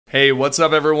Hey, what's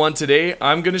up everyone? Today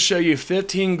I'm going to show you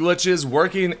 15 glitches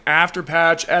working after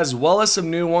patch as well as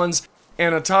some new ones,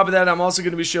 and on top of that I'm also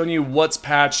going to be showing you what's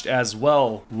patched as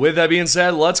well. With that being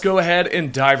said, let's go ahead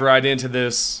and dive right into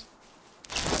this.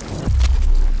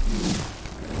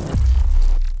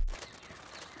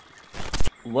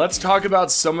 Let's talk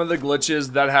about some of the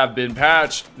glitches that have been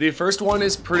patched. The first one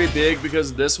is pretty big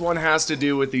because this one has to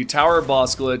do with the tower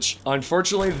boss glitch.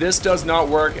 Unfortunately, this does not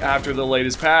work after the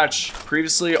latest patch.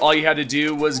 Previously, all you had to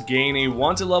do was gain a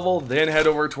wanted level, then head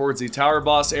over towards the tower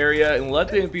boss area and let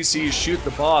the NPCs shoot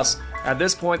the boss. At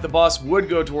this point, the boss would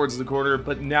go towards the corner,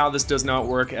 but now this does not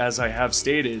work as I have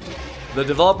stated. The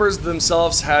developers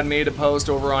themselves had made a post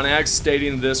over on X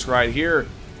stating this right here.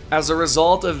 As a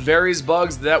result of various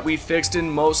bugs that we fixed in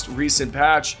most recent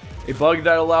patch, a bug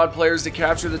that allowed players to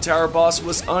capture the tower boss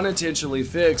was unintentionally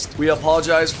fixed. We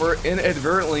apologize for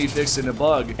inadvertently fixing a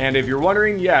bug. And if you're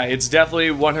wondering, yeah, it's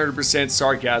definitely 100%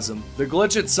 sarcasm. The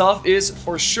glitch itself is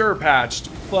for sure patched,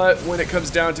 but when it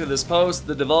comes down to this post,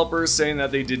 the developers saying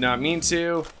that they did not mean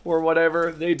to, or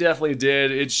whatever, they definitely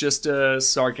did. It's just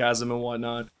sarcasm and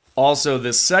whatnot. Also,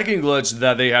 the second glitch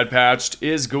that they had patched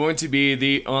is going to be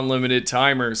the unlimited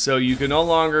timer. So you can no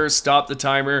longer stop the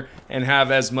timer and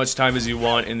have as much time as you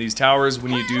want in these towers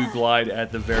when you do glide at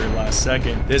the very last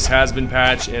second. This has been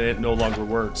patched and it no longer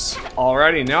works.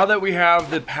 Alrighty, now that we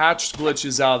have the patched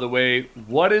glitches out of the way,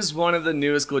 what is one of the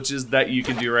newest glitches that you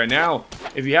can do right now?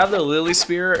 If you have the Lily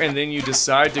Spear and then you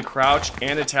decide to crouch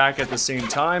and attack at the same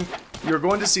time, you're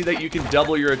going to see that you can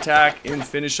double your attack and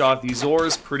finish off these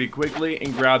ores pretty quickly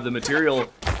and grab the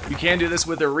material. You can do this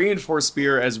with a reinforced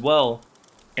spear as well.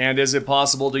 And is it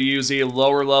possible to use a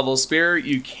lower level spear?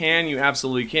 You can, you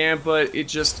absolutely can, but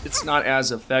it's not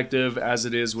as effective as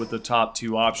it is with the top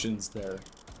two options there.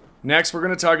 Next, we're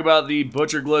going to talk about the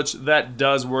butcher glitch that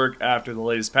does work after the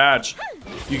latest patch.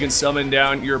 You can summon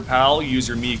down your pal, use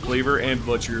your meat cleaver, and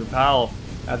butcher your pal.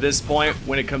 At this point,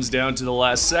 when it comes down to the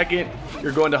last second,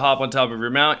 you're going to hop on top of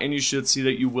your mount and you should see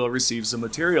that you will receive some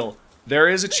material. There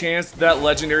is a chance that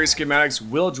legendary schematics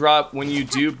will drop when you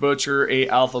do butcher a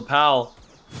alpha pal.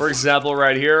 For example,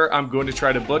 right here, I'm going to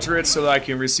try to butcher it so that I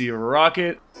can receive a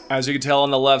rocket. As you can tell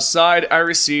on the left side, I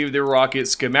received the rocket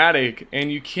schematic,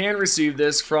 and you can receive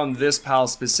this from this pal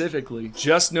specifically.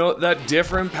 Just note that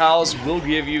different pals will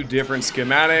give you different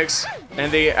schematics,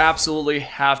 and they absolutely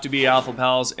have to be alpha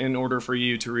pals in order for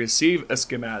you to receive a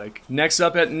schematic. Next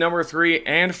up at number 3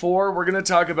 and 4, we're going to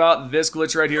talk about this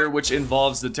glitch right here, which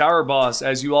involves the tower boss.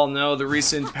 As you all know, the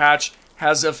recent patch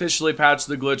has officially patched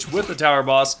the glitch with the tower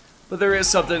boss, but there is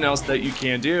something else that you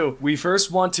can do. We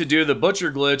first want to do the butcher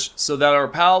glitch so that our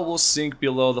pal will sink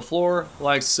below the floor,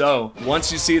 like so. Once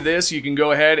you see this, you can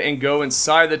go ahead and go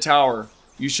inside the tower.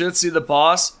 You should see the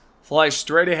boss fly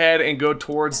straight ahead and go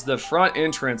towards the front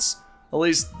entrance. At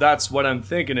least that's what I'm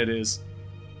thinking it is.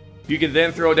 You can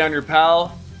then throw down your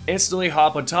pal, instantly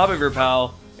hop on top of your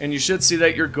pal, and you should see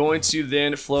that you're going to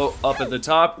then float up at the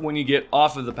top when you get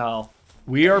off of the pal.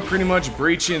 We are pretty much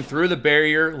breaching through the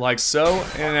barrier like so,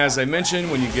 and as I mentioned,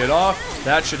 when you get off,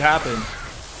 that should happen.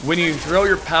 When you throw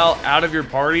your pal out of your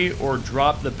party or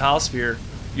drop the pal sphere,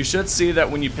 you should see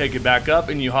that when you pick it back up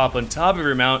and you hop on top of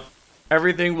your mount,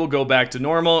 everything will go back to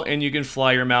normal and you can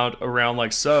fly your mount around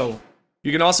like so.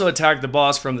 You can also attack the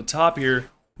boss from the top here,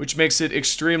 which makes it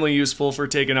extremely useful for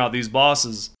taking out these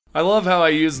bosses. I love how I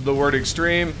use the word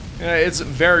extreme. It's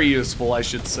very useful, I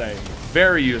should say.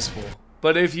 Very useful.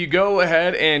 But if you go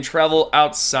ahead and travel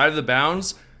outside of the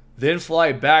bounds, then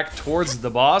fly back towards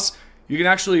the boss, you can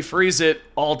actually freeze it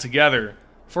altogether.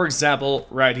 For example,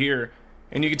 right here.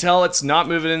 And you can tell it's not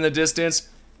moving in the distance.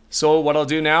 So what I'll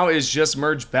do now is just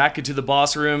merge back into the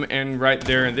boss room, and right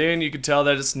there and then you can tell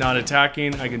that it's not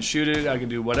attacking. I can shoot it, I can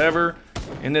do whatever,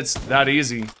 and it's that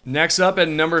easy. Next up at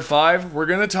number 5, we're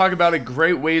going to talk about a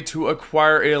great way to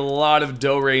acquire a lot of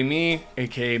do-re-mi,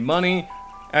 aka money.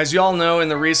 As y'all know, in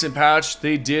the recent patch,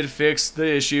 they did fix the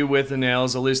issue with the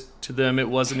nails, at least to them it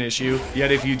was an issue. Yet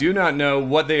if you do not know,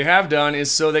 what they have done is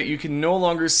so that you can no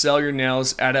longer sell your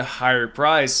nails at a higher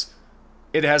price.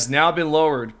 It has now been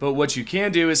lowered, but what you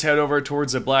can do is head over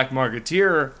towards a black market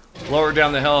tier, lower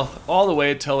down the health all the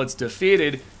way until it's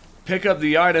defeated, pick up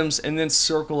the items, and then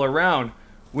circle around.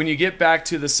 When you get back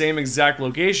to the same exact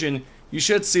location, you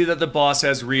should see that the boss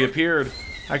has reappeared.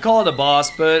 I call it a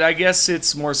boss, but I guess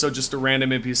it's more so just a random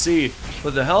NPC.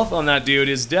 But the health on that dude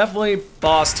is definitely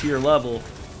boss tier level.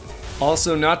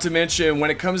 Also, not to mention,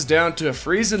 when it comes down to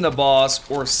freezing the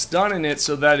boss or stunning it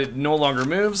so that it no longer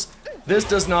moves, this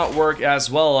does not work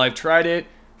as well. I've tried it.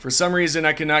 For some reason,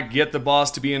 I cannot get the boss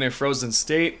to be in a frozen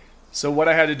state. So what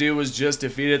I had to do was just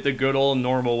defeat it the good old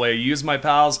normal way. Use my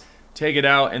pals, take it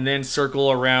out, and then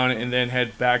circle around and then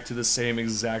head back to the same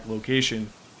exact location.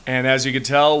 And as you can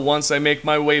tell, once I make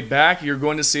my way back, you're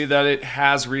going to see that it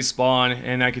has respawned,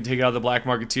 and I can take out the Black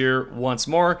Marketeer once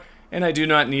more, and I do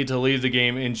not need to leave the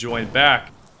game and join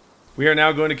back. We are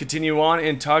now going to continue on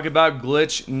and talk about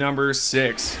glitch number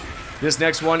 6. This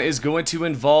next one is going to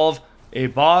involve a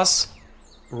boss,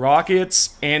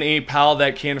 rockets, and a pal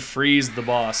that can freeze the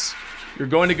boss. You're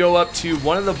going to go up to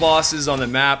one of the bosses on the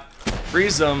map,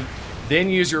 freeze them, then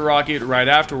use your rocket right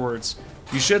afterwards.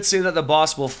 You should see that the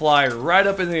boss will fly right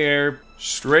up in the air,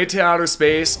 straight to outer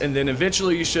space, and then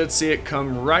eventually you should see it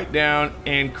come right down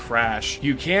and crash.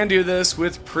 You can do this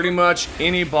with pretty much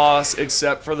any boss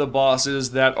except for the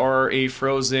bosses that are a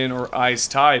frozen or ice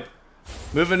type.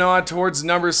 Moving on towards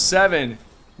number 7,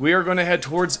 we are going to head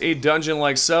towards a dungeon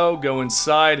like so, go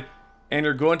inside, and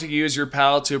you're going to use your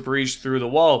pal to breach through the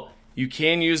wall. You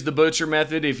can use the butcher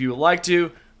method if you would like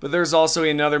to, but there's also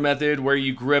another method where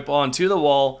you grip onto the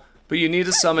wall, but you need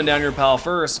to summon down your pal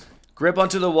first. Grip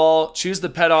onto the wall, choose the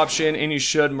pet option, and you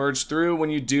should merge through when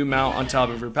you do mount on top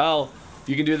of your pal.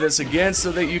 You can do this again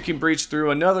so that you can breach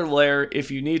through another layer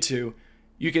if you need to.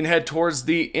 You can head towards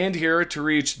the end here to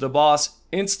reach the boss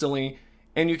instantly,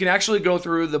 and you can actually go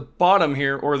through the bottom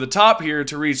here, or the top here,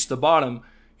 to reach the bottom.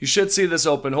 You should see this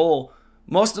open hole.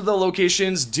 Most of the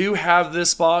locations do have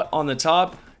this spot on the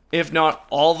top, if not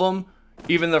all of them.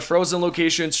 Even the frozen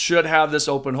locations should have this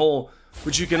open hole.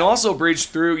 But you can also breach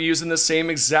through using the same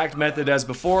exact method as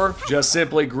before. Just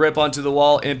simply grip onto the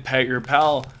wall and pet your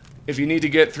pal. If you need to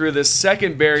get through this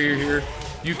second barrier here,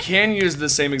 you can use the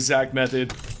same exact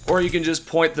method, or you can just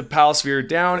point the pal sphere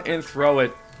down and throw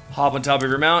it. Hop on top of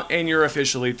your mount and you're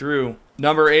officially through.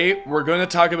 Number 8, we're going to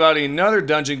talk about another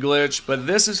dungeon glitch, but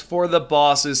this is for the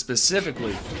bosses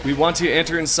specifically. We want to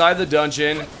enter inside the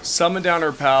dungeon, summon down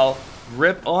our pal,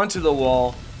 grip onto the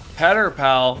wall, pet our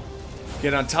pal,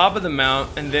 get on top of the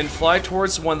mount, and then fly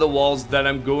towards one of the walls that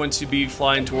I'm going to be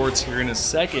flying towards here in a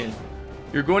second.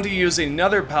 You're going to use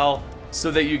another pal so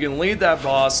that you can lead that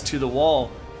boss to the wall.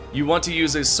 You want to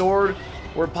use a sword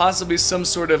or possibly some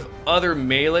sort of other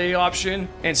melee option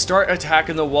and start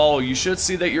attacking the wall. You should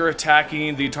see that you're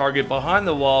attacking the target behind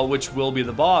the wall, which will be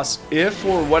the boss. If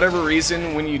for whatever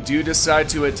reason when you do decide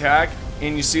to attack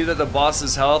and you see that the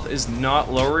boss's health is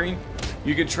not lowering,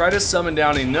 you can try to summon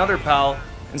down another pal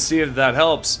and see if that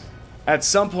helps. At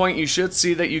some point you should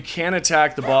see that you can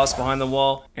attack the boss behind the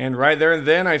wall, and right there and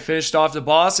then I finished off the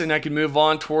boss and I can move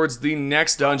on towards the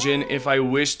next dungeon if I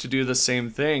wish to do the same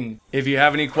thing. If you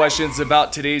have any questions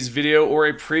about today's video or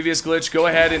a previous glitch, go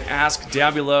ahead and ask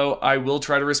down below. I will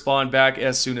try to respond back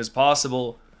as soon as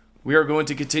possible. We are going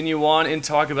to continue on and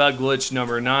talk about glitch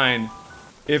number 9.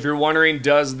 If you're wondering,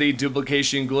 does the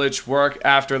duplication glitch work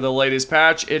after the latest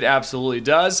patch? It absolutely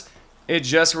does. It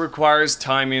just requires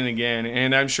timing again,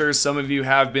 and I'm sure some of you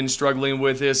have been struggling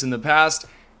with this in the past,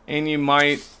 and you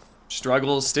might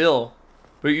struggle still.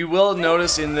 But you will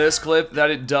notice in this clip that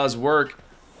it does work.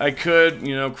 I could,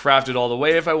 craft it all the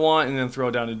way if I want and then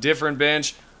throw down a different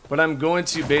bench, but I'm going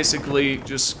to basically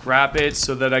just scrap it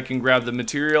so that I can grab the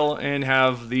material and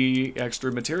have the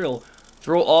extra material.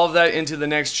 Throw all of that into the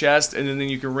next chest, and then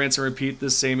you can rinse and repeat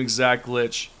the same exact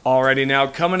glitch. Alrighty, now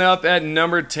coming up at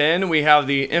number 10, we have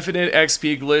the infinite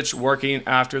XP glitch working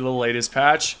after the latest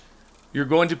patch. You're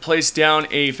going to place down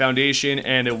a foundation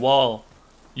and a wall.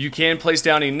 You can place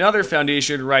down another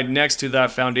foundation right next to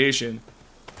that foundation.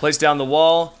 Place down the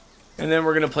wall, and then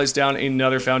we're going to place down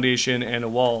another foundation and a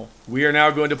wall. We are now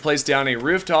going to place down a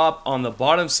rooftop on the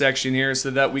bottom section here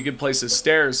so that we can place the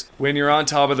stairs. When you're on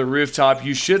top of the rooftop,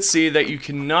 you should see that you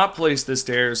cannot place the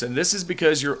stairs, and this is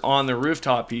because you're on the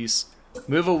rooftop piece.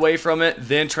 Move away from it,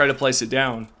 then try to place it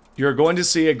down. You're going to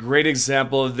see a great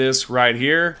example of this right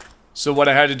here. So what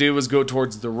I had to do was go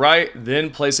towards the right,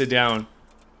 then place it down.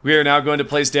 We are now going to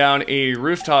place down a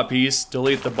rooftop piece,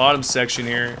 delete the bottom section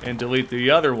here, and delete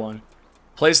the other one.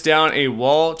 Place down a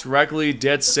wall directly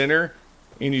dead center,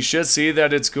 and you should see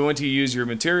that it's going to use your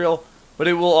material, but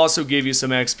it will also give you some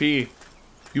XP.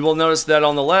 You will notice that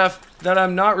on the left that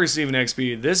I'm not receiving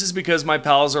XP. This is because my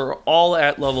pals are all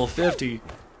at level 50.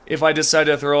 If I decide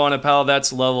to throw on a pal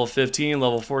that's level 15,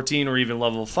 level 14, or even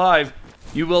level 5,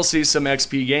 you will see some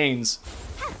XP gains.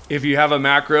 If you have a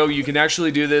macro, you can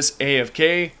actually do this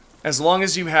AFK, as long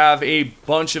as you have a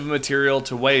bunch of material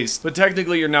to waste. But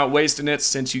technically you're not wasting it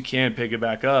since you can pick it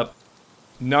back up.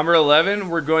 Number 11,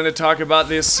 we're going to talk about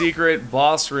this secret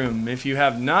boss room. If you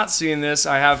have not seen this,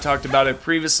 I have talked about it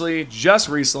previously, just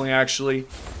recently actually.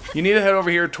 You need to head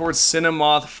over here towards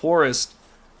Cinnamoth Forest.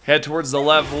 Head towards the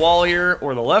left wall here,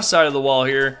 or the left side of the wall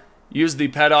here. Use the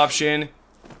pet option,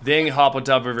 then hop on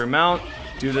top of your mount.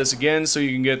 Do this again so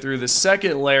you can get through the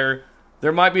second layer.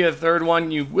 There might be a third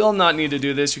one. You will not need to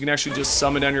do this. You can actually just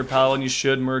summon down your pal and you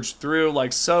should merge through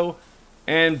like so.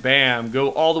 And bam,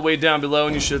 go all the way down below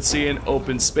and you should see an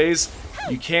open space.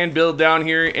 You can build down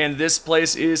here and this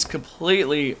place is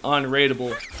completely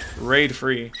unraidable, raid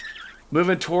free.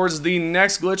 Moving towards the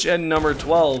next glitch at number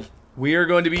 12. We are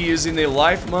going to be using the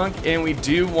Lifmunk and we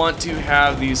do want to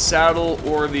have the saddle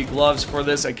or the gloves for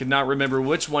this. I cannot remember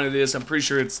which one it is. I'm pretty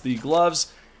sure it's the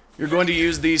gloves. You're going to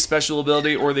use the special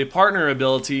ability or the partner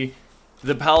ability.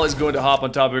 The pal is going to hop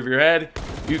on top of your head.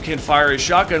 You can fire a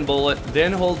shotgun bullet,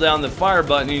 then hold down the fire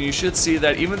button, and you should see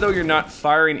that even though you're not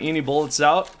firing any bullets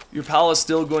out, your pal is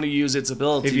still going to use its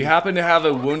ability. If you happen to have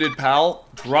a wounded pal,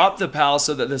 drop the pal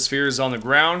so that the sphere is on the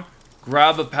ground.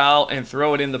 Grab a pal and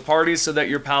throw it in the party so that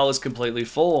your pal is completely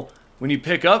full. When you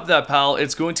pick up that pal,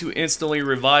 it's going to instantly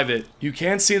revive it. You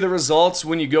can see the results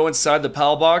when you go inside the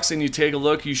pal box and you take a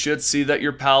look. You should see that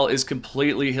your pal is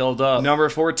completely healed up. Number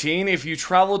 14, if you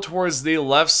travel towards the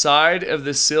left side of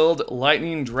the sealed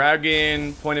lightning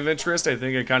dragon point of interest, I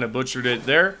think I kind of butchered it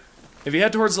there. If you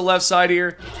head towards the left side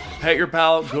here, pet your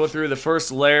pal, go through the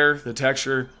first layer, the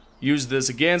texture, use this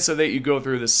again so that you go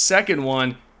through the second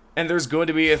one, and there's going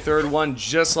to be a third one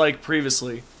just like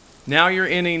previously. Now you're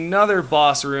in another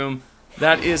boss room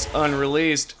that is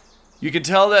unreleased. You can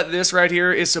tell that this right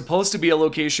here is supposed to be a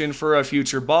location for a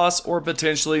future boss or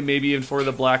potentially maybe even for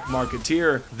the Black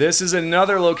Marketeer. This is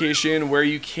another location where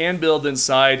you can build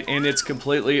inside and it's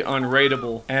completely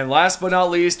unraidable. And last but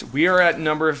not least, we are at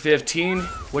number 15.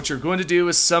 What you're going to do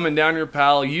is summon down your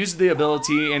pal, use the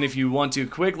ability, and if you want to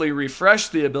quickly refresh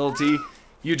the ability,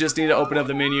 you just need to open up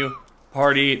the menu,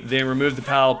 party, then remove the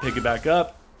pal, pick it back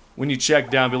up. When you check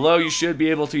down below, you should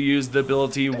be able to use the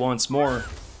ability once more.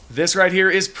 This right here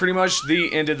is pretty much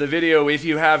the end of the video. If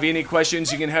you have any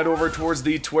questions, you can head over towards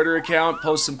the Twitter account,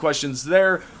 post some questions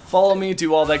there, follow me,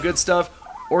 do all that good stuff,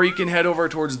 or you can head over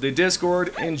towards the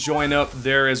Discord and join up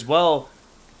there as well.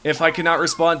 If I cannot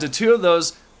respond to two of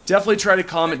those, definitely try to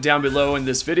comment down below in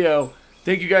this video.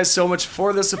 Thank you guys so much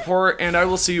for the support, and I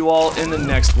will see you all in the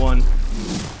next one.